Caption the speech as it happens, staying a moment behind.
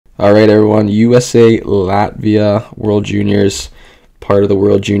All right, everyone. USA Latvia World Juniors, part of the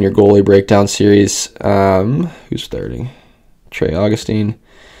World Junior Goalie Breakdown Series. Who's starting? Trey Augustine.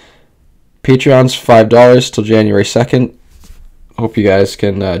 Patreon's $5 till January 2nd. Hope you guys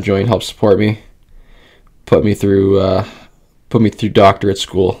can join, help support me, put me through doctorate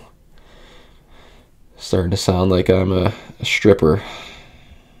school. Starting to sound like I'm a stripper.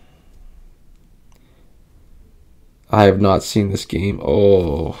 I have not seen this game.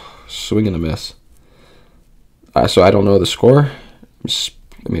 Oh, swing and a miss. So I don't know the score. If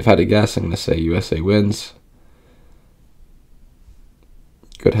I had to guess, I'm going to say USA wins.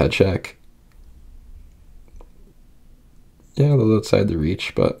 Good head check. Yeah, a little outside the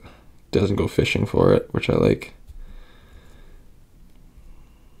reach, but doesn't go fishing for it, which I like.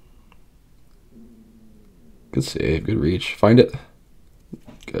 Good save, good reach. Find it.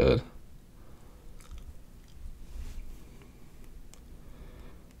 Good.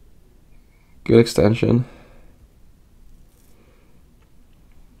 Good extension.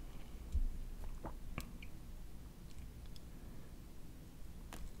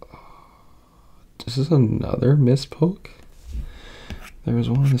 This is another missed poke. There was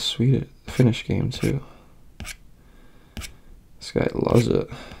one in the Finnish game too. This guy loves it.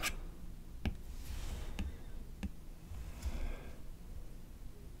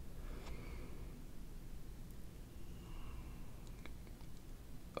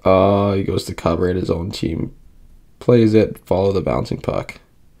 Oh, he goes to cover it. His own team plays it. Follow the bouncing puck.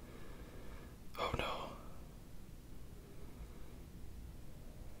 Oh no.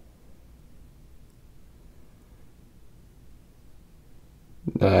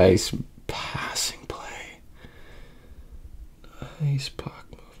 Nice passing play. Nice puck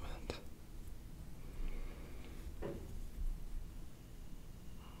movement.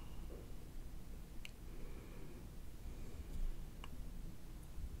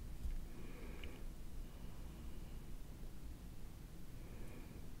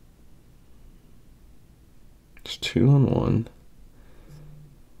 It's 2-on-1.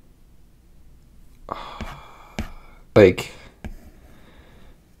 Like,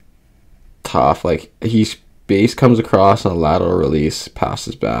 tough. Like, base comes across on a lateral release,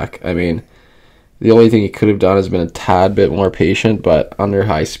 passes back. I mean, the only thing he could have done is been a tad bit more patient, but under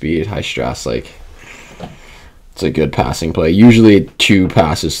high speed, high stress, like, it's a good passing play. Usually 2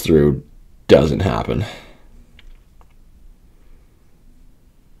 passes through doesn't happen.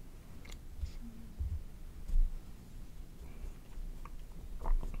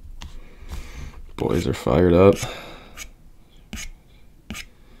 Boys are fired up.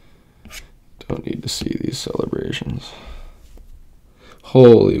 Don't need to see these celebrations.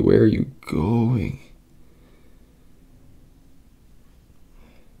 Holy, where are you going?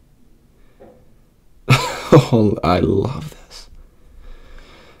 Oh, I love this.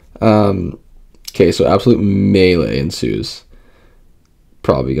 Okay, so absolute melee ensues.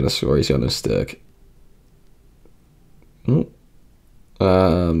 Probably gonna score. He's on his stick.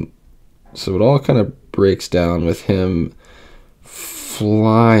 So it all kind of breaks down with him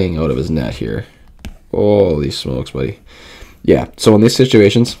flying out of his net here. Holy smokes, buddy. Yeah, so in these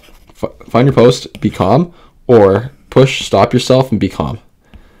situations, find your post, be calm, or push, stop yourself, and be calm.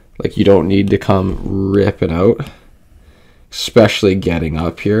 Like, you don't need to come ripping out, especially getting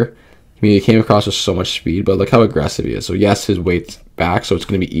up here. I mean, he came across with so much speed, but look how aggressive he is. So yes, his weight's back, so it's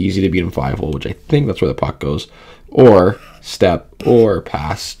going to be easy to beat him 5-hole, which I think that's where the puck goes. Or step or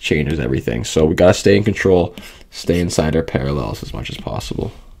pass changes everything. So we got to stay in control, stay inside our parallels as much as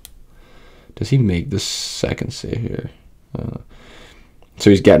possible. Does he make the second save here? So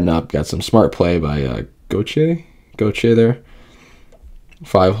he's getting up, got some smart play by Goalie there.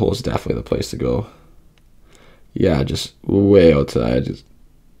 5-hole is definitely the place to go. Yeah, just way outside. Just,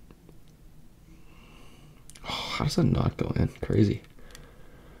 oh, how does that not go in? Crazy.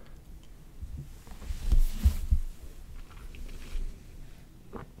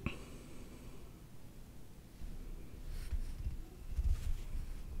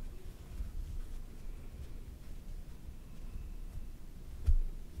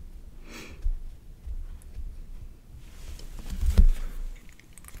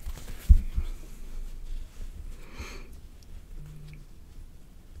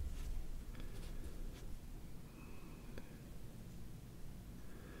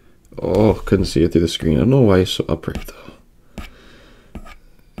 Oh, couldn't see it through the screen. I don't know why he's so upright, though.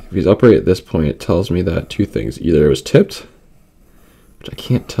 If he's upright at this point, it tells me that 2 things. Either it was tipped, which I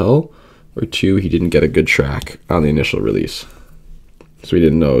can't tell, or 2, he didn't get a good track on the initial release. So he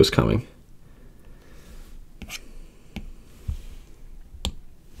didn't know it was coming.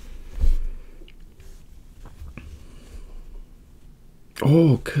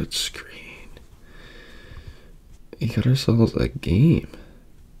 Oh, good screen. We got ourselves a game.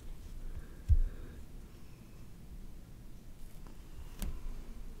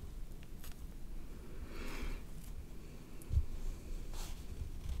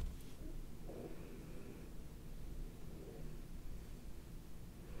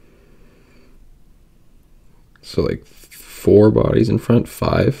 So like 4 bodies in front,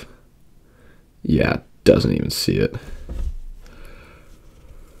 5. Yeah, doesn't even see it.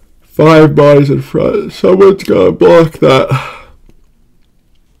 5 bodies in front. Someone's gotta block that.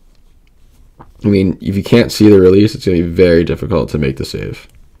 I mean, if you can't see the release, it's gonna be very difficult to make the save.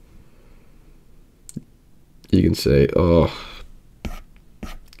 You can say, oh,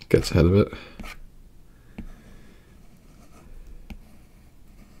 gets ahead of it.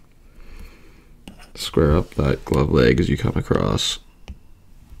 Square up that glove leg as you come across.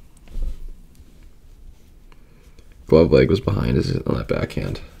 Glove leg was behind his on that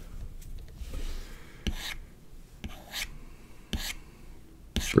backhand.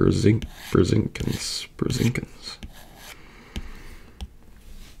 Brzezinkins.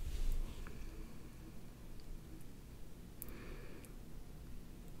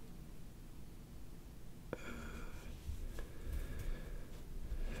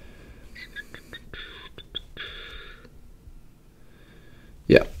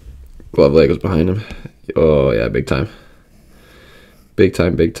 Yeah, glove leg was behind him. Oh yeah, big time. Big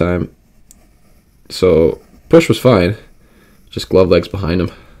time. So push was fine. Just glove legs behind him,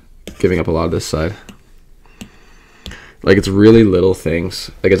 giving up a lot of this side. Like, it's really little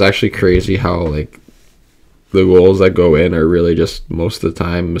things. Like, it's actually crazy how, like, the goals that go in are really just most of the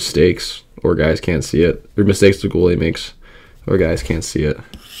time mistakes, or guys can't see it. Or mistakes the goalie makes, or guys can't see it.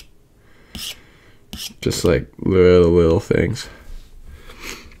 Just like little things.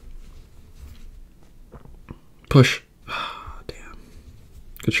 Push. Oh, damn.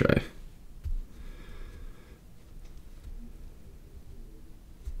 Good try.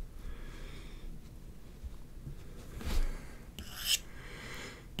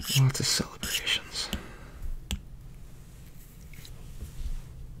 Lots of celebrations.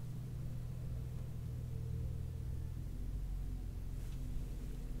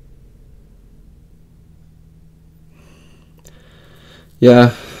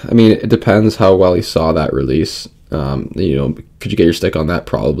 Yeah, I mean, it depends how well he saw that release. You know, could you get your stick on that?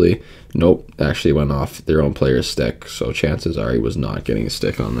 Probably. Nope, actually went off their own player's stick, so chances are he was not getting a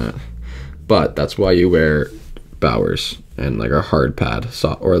stick on that. But that's why you wear Bowers and like our hard pad,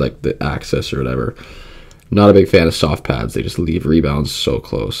 or like the Axis or whatever. Not a big fan of soft pads. They just leave rebounds so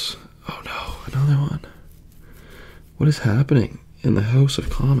close. Oh no, another one. What is happening in the House of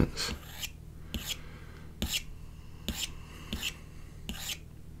Commons?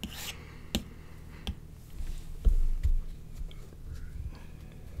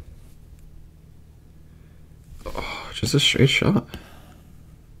 Oh, just a straight shot.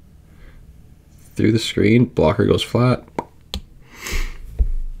 Through the screen, blocker goes flat.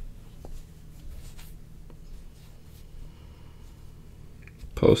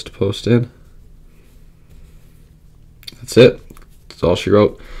 Post in. That's it. That's all she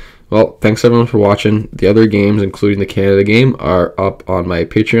wrote. Well, thanks everyone for watching. The other games, including the Canada game, are up on my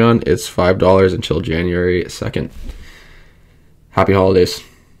Patreon. It's $5 until January 2nd. Happy holidays.